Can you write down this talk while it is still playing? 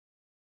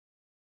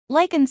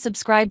Like and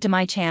subscribe to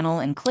my channel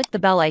and click the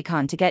bell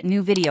icon to get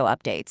new video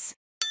updates.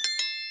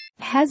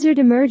 Hazard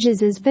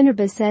emerges as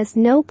Fenerbahce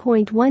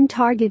No.1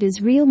 target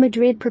as Real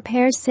Madrid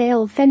prepares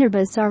sale.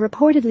 Fenerbahce are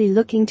reportedly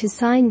looking to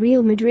sign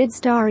Real Madrid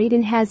star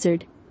Eden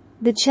Hazard.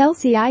 The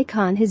Chelsea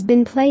icon has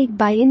been plagued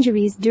by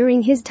injuries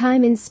during his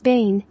time in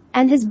Spain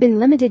and has been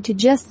limited to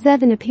just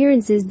 7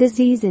 appearances this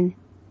season.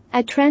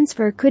 A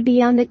transfer could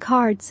be on the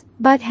cards,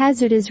 but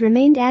Hazard has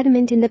remained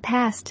adamant in the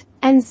past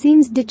and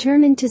seems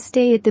determined to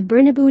stay at the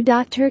Bernabeu.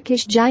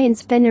 Turkish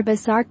giants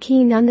Fenerbahce are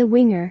keen on the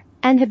winger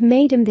and have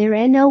made him their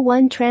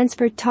No.1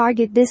 transfer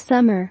target this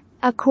summer.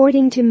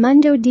 According to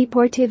Mundo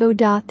Deportivo.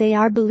 They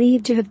are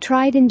believed to have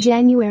tried in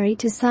January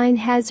to sign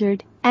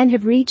Hazard and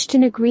have reached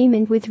an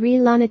agreement with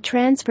Real on a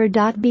transfer.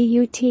 But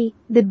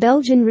the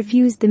Belgian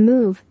refused the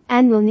move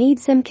and will need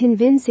some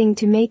convincing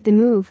to make the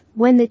move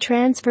when the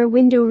transfer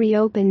window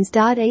reopens.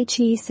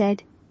 He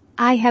said,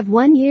 "I have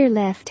 1 year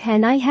left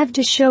and I have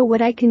to show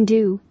what I can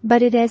do,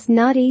 but it is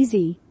not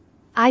easy.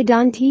 I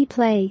don't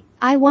play,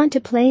 I want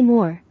to play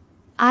more.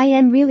 I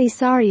am really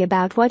sorry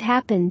about what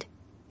happened.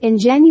 In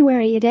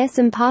January it is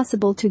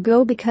impossible to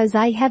go because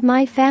I have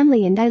my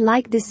family and I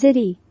like the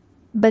city.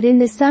 But in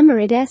the summer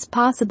it is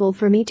possible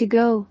for me to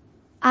go.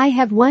 I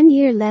have 1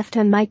 year left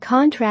on my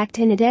contract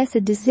and it is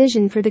a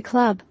decision for the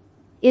club.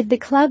 If the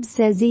club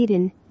says,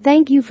 Eden,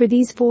 thank you for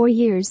these 4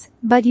 years,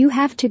 but you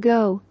have to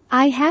go,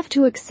 I have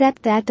to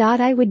accept that.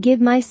 I would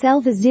give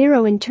myself a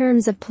 0 in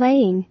terms of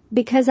playing,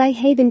 because I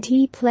haven't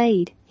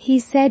played," he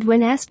said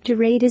when asked to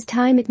rate his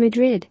time at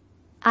Madrid.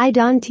 "I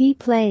don't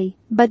play,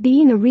 but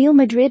being a Real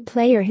Madrid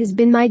player has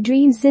been my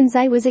dream since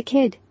I was a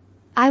kid.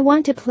 I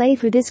want to play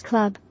for this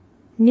club."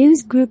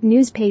 News Group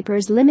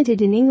Newspapers Limited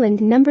in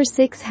England, number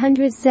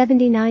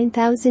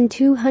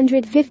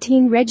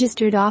 679,215,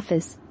 registered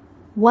office,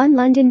 1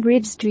 London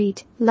Bridge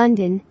Street,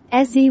 London,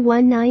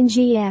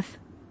 SE19GF.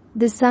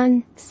 The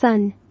Sun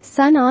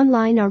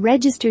Online are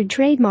registered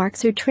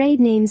trademarks or trade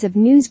names of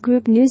News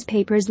Group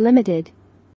Newspapers Limited.